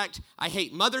matter of fact, I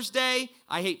hate Mother's Day,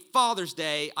 I hate Father's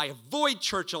Day, I avoid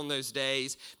church on those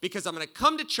days because I'm going to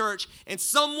come to church and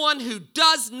someone who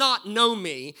does not know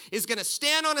me is going to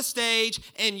stand on a stage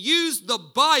and use the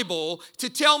Bible to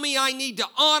tell me I need to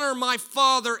honor my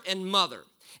father and mother.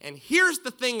 And here's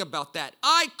the thing about that.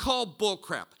 I call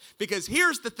bullcrap because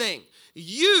here's the thing.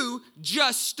 You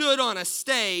just stood on a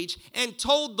stage and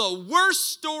told the worst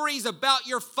stories about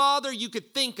your father you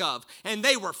could think of, and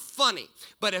they were funny.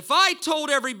 But if I told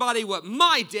everybody what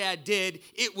my dad did,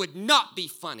 it would not be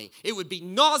funny. It would be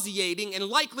nauseating and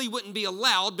likely wouldn't be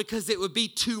allowed because it would be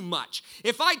too much.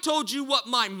 If I told you what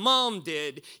my mom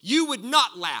did, you would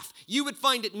not laugh. You would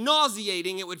find it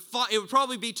nauseating. It would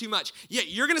probably be too much. Yet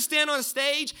you're going to stand on a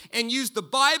stage and use the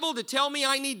Bible to tell me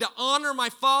I need to honor my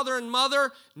father and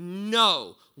mother? No.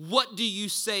 What do you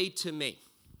say to me?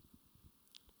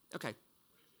 Okay.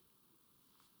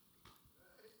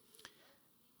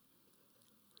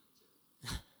 If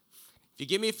you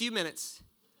give me a few minutes,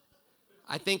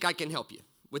 I think I can help you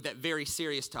with that very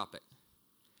serious topic.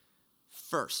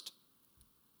 First,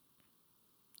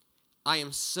 I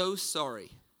am so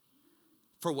sorry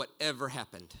for whatever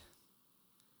happened.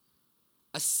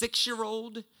 A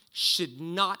 6-year-old should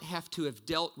not have to have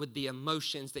dealt with the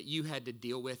emotions that you had to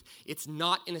deal with. It's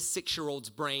not in a 6-year-old's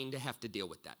brain to have to deal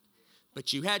with that.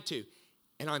 But you had to.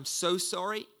 And I'm so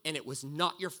sorry, and it was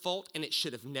not your fault, and it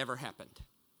should have never happened.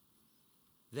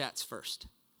 That's first.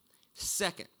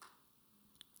 Second,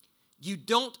 you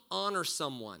don't honor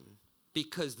someone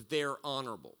because they're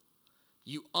honorable.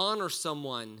 You honor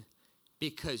someone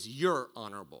because you're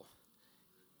honorable.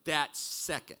 That's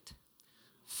second.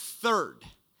 Third,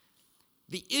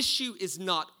 the issue is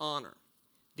not honor.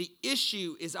 The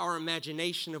issue is our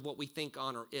imagination of what we think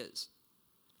honor is.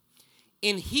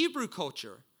 In Hebrew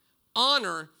culture,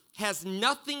 honor has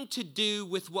nothing to do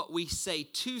with what we say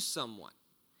to someone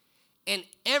and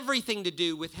everything to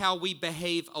do with how we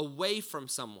behave away from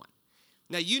someone.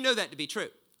 Now, you know that to be true.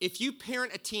 If you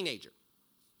parent a teenager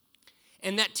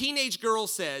and that teenage girl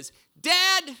says,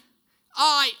 "Dad,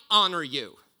 I honor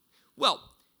you," well,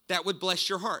 that would bless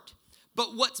your heart.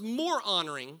 But what's more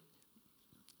honoring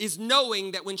is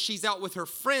knowing that when she's out with her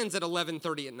friends at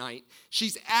 11:30 at night,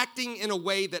 she's acting in a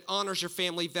way that honors your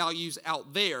family values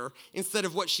out there instead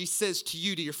of what she says to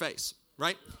you to your face,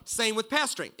 right? Same with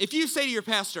pastoring. If you say to your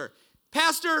pastor,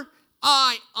 "Pastor,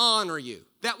 I honor you.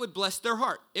 That would bless their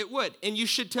heart. It would. And you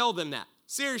should tell them that.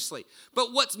 Seriously.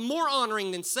 But what's more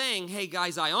honoring than saying, hey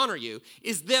guys, I honor you,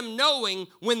 is them knowing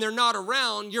when they're not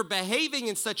around, you're behaving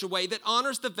in such a way that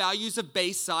honors the values of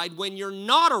Bayside when you're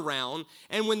not around,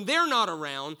 and when they're not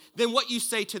around, than what you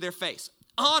say to their face.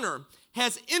 Honor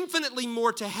has infinitely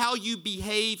more to how you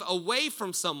behave away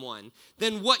from someone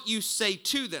than what you say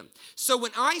to them. So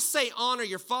when I say honor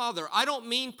your father, I don't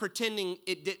mean pretending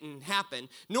it didn't happen,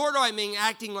 nor do I mean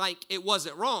acting like it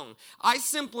wasn't wrong. I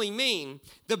simply mean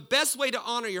the best way to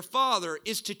honor your father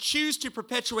is to choose to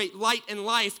perpetuate light and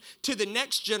life to the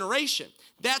next generation.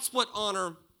 That's what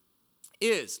honor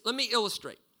is. Let me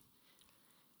illustrate.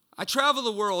 I travel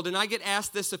the world and I get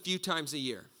asked this a few times a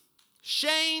year.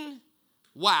 Shane,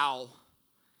 wow,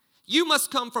 you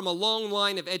must come from a long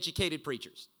line of educated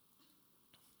preachers.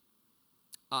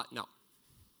 No.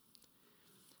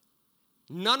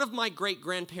 None of my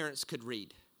great-grandparents could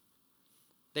read.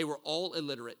 They were all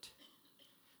illiterate.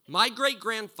 My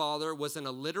great-grandfather was an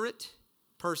illiterate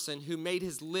person who made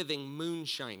his living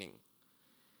moonshining.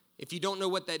 If you don't know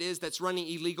what that is, that's running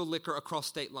illegal liquor across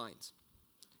state lines.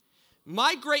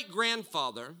 My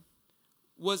great-grandfather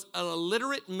was an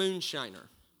illiterate moonshiner.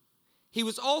 He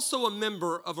was also a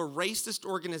member of a racist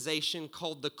organization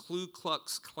called the Ku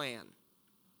Klux Klan.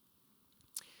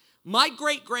 My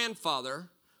great-grandfather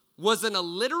was an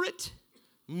illiterate,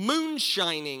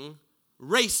 moonshining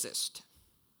racist.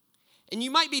 And you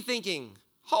might be thinking,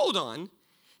 hold on,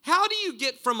 how do you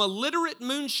get from a literate,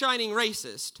 moonshining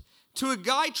racist to a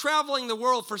guy traveling the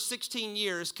world for 16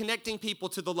 years connecting people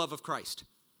to the love of Christ?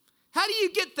 How do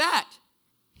you get that?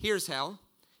 Here's how.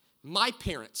 My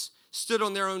parents stood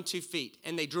on their own 2 feet,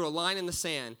 and they drew a line in the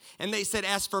sand, and they said,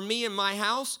 as for me and my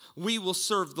house, we will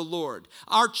serve the Lord.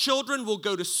 Our children will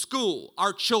go to school.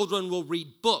 Our children will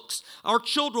read books. Our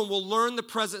children will learn the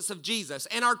presence of Jesus,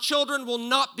 and our children will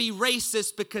not be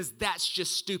racist because that's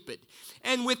just stupid.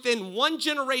 And within one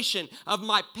generation of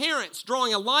my parents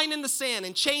drawing a line in the sand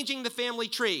and changing the family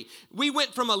tree, we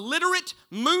went from illiterate,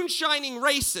 moonshining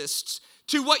racists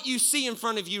to what you see in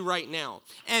front of you right now.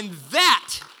 And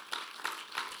that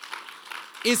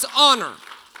is honor.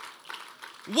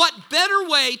 What better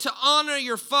way to honor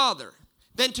your father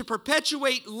than to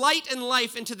perpetuate light and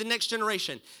life into the next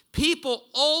generation? People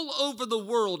all over the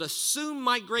world assume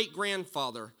my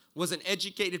great-grandfather was an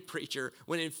educated preacher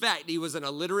when in fact he was an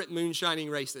illiterate, moonshining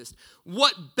racist.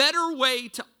 What better way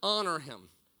to honor him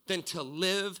than to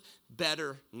live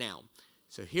better now?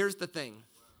 So here's the thing.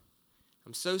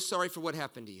 I'm so sorry for what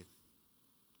happened to you,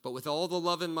 but with all the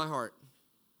love in my heart,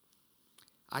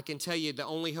 I can tell you the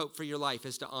only hope for your life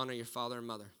is to honor your father and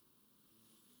mother.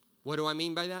 What do I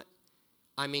mean by that?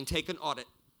 I mean, take an audit.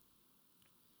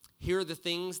 Here are the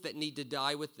things that need to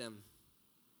die with them.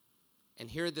 And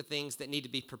here are the things that need to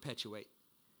be perpetuate.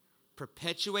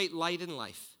 Perpetuate light and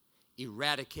life.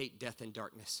 Eradicate death and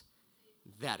darkness.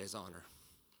 That is honor.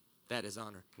 That is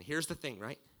honor. And here's the thing,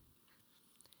 right?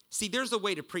 See, there's a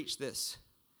way to preach this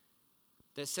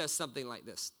that says something like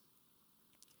this.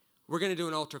 We're going to do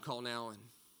an altar call now, and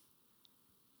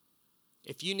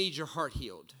if you need your heart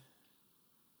healed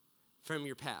from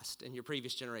your past and your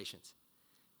previous generations,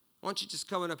 why don't you just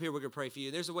come on up here, we're going to pray for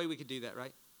you. There's a way we could do that,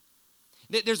 right?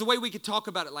 There's a way we could talk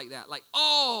about it like that. Like,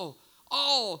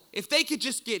 if they could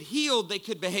just get healed, they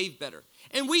could behave better.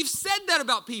 And we've said that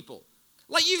about people.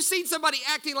 Like you've seen somebody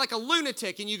acting like a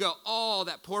lunatic and you go, oh,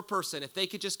 that poor person, if they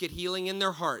could just get healing in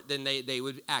their heart, then they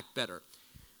would act better.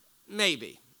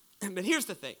 Maybe. But here's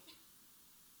the thing.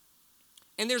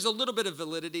 And there's a little bit of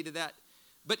validity to that.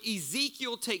 But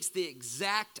Ezekiel takes the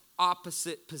exact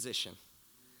opposite position.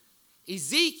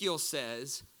 Ezekiel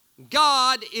says,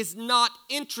 God is not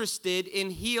interested in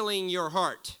healing your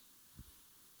heart.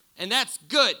 And that's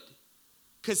good,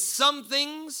 because some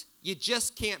things you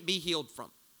just can't be healed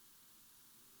from.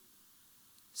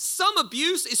 Some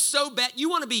abuse is so bad. You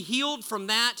want to be healed from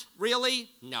that? Really?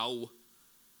 No.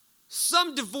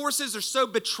 Some divorces are so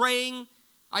betraying.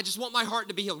 I just want my heart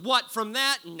to be healed. What? From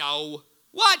that? No.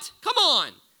 What? Come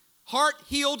on. Heart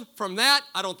healed from that?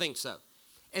 I don't think so.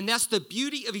 And that's the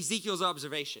beauty of Ezekiel's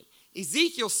observation.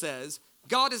 Ezekiel says,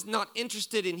 God is not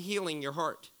interested in healing your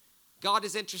heart. God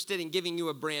is interested in giving you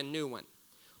a brand new one.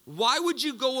 Why would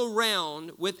you go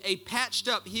around with a patched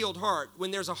up, healed heart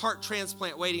when there's a heart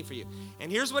transplant waiting for you?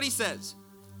 And here's what he says.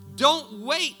 Don't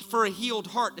wait for a healed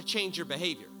heart to change your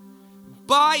behavior.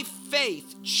 By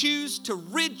faith, choose to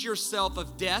rid yourself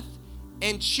of death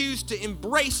and choose to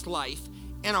embrace life,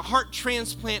 and a heart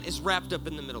transplant is wrapped up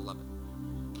in the middle of it.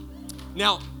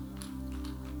 Now,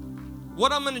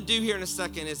 what I'm going to do here in a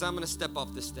second is I'm going to step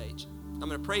off the stage. I'm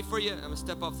going to pray for you. I'm going to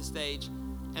step off the stage.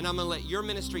 and I'm going to let your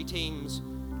ministry teams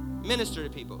minister to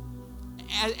people.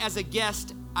 As a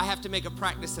guest, I have to make a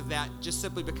practice of that just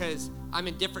simply because I'm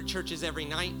in different churches every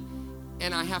night,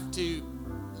 and I have to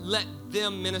let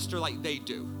them minister like they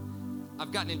do.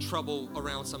 I've gotten in trouble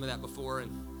around some of that before,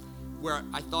 and where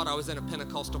I thought I was in a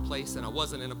Pentecostal place and I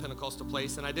wasn't in a Pentecostal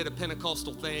place, and I did a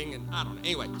Pentecostal thing, and I don't know.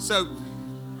 Anyway,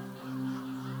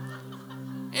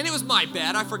 and it was my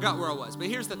bad. I forgot where I was. But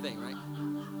here's the thing, right?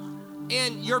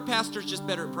 And your pastor's just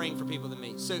better at praying for people than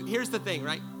me. So here's the thing,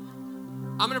 right?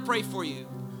 I'm going to pray for you,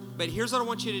 but here's what I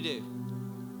want you to do.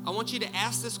 I want you to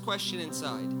ask this question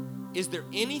inside. Is there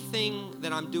anything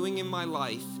that I'm doing in my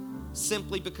life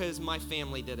simply because my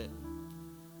family did it?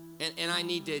 And I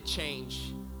need to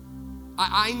change.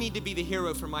 I need to be the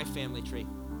hero for my family tree.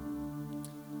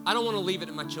 I don't want to leave it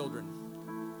to my children.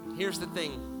 Here's the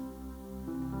thing.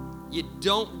 You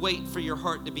don't wait for your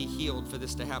heart to be healed for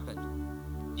this to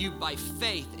happen. You, by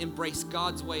faith, embrace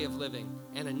God's way of living,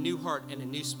 and a new heart and a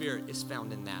new spirit is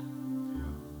found in that.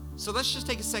 So let's just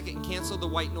take a second and cancel the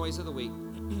white noise of the week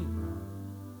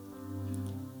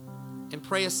and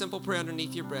pray a simple prayer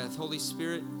underneath your breath. Holy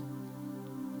Spirit,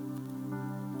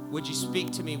 would you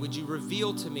speak to me? Would you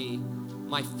reveal to me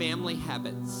my family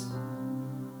habits,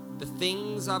 the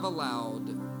things I've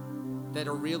allowed that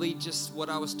are really just what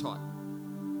I was taught?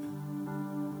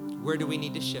 Where do we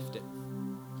need to shift it?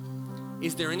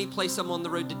 Is there any place I'm on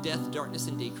the road to death, darkness,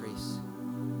 and decrease?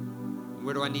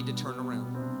 Where do I need to turn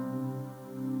around?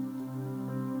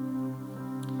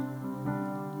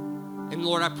 And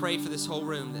Lord, I pray for this whole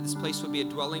room, that this place would be a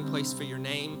dwelling place for your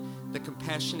name, the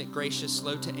compassionate, gracious,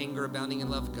 slow to anger, abounding in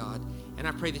love God. And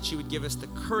I pray that you would give us the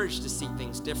courage to see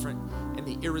things different and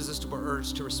the irresistible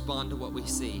urge to respond to what we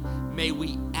see. May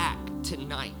we act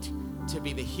tonight to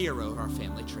be the hero of our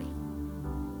family tree.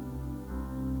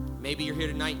 Maybe you're here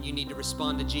tonight and you need to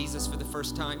respond to Jesus for the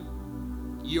first time.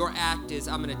 Your act is,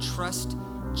 I'm going to trust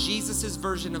Jesus'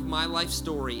 version of my life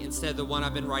story instead of the one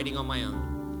I've been writing on my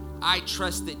own. I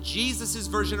trust that Jesus'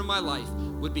 version of my life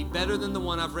would be better than the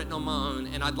one I've written on my own,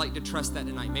 and I'd like to trust that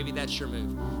tonight. Maybe that's your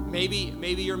move.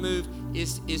 Maybe your move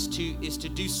is to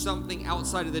do something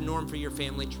outside of the norm for your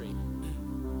family tree.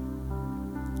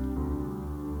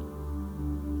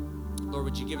 Lord,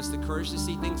 would you give us the courage to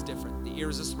see things different, the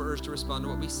irresistible urge to respond to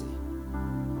what we see.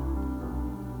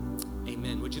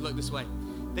 Amen. Would you look this way?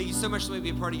 Thank you so much for letting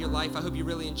me be a part of your life. I hope you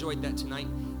really enjoyed that tonight.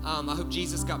 I hope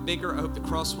Jesus got bigger. I hope the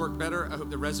cross worked better. I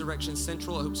hope the resurrection's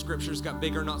central. I hope scriptures got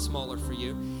bigger, not smaller for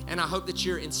you. And I hope that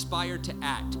you're inspired to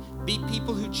act. Be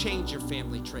people who change your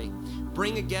family tree.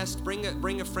 Bring a guest, bring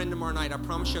a friend tomorrow night. I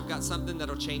promise you I've got something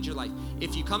that'll change your life.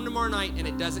 If you come tomorrow night and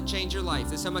it doesn't change your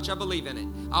life, that's how much I believe in it.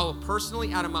 I will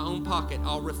personally, out of my own pocket,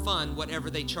 I'll refund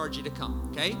whatever they charge you to come,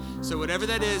 okay? So whatever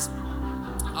that is,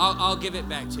 I'll give it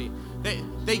back to you.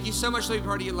 Thank you so much for being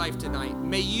part of your life tonight.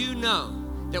 May you know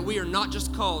that we are not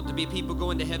just called to be people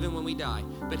going to heaven when we die,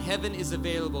 but heaven is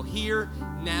available here,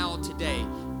 now, today.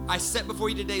 I set before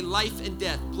you today life and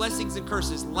death, blessings and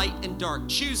curses, light and dark.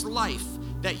 Choose life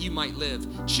that you might live.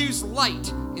 Choose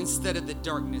light instead of the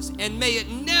darkness. And may it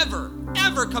never,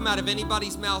 ever come out of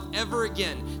anybody's mouth ever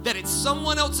again that it's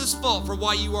someone else's fault for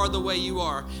why you are the way you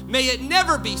are. May it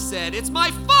never be said, it's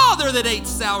my father that ate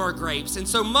sour grapes, and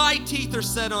so my teeth are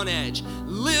set on edge.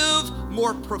 Live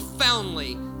more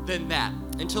profoundly than that.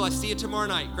 Until I see you tomorrow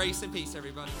night, grace and peace,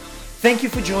 everybody. Thank you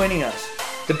for joining us.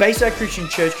 The Bayside Christian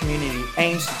Church community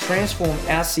aims to transform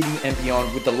our city and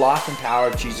beyond with the life and power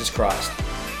of Jesus Christ.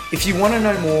 If you want to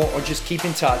know more or just keep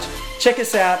in touch, check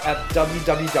us out at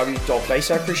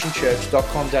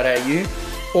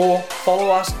www.baysidechristianchurch.com.au or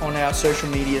follow us on our social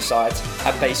media sites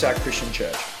at Bayside Christian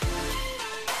Church.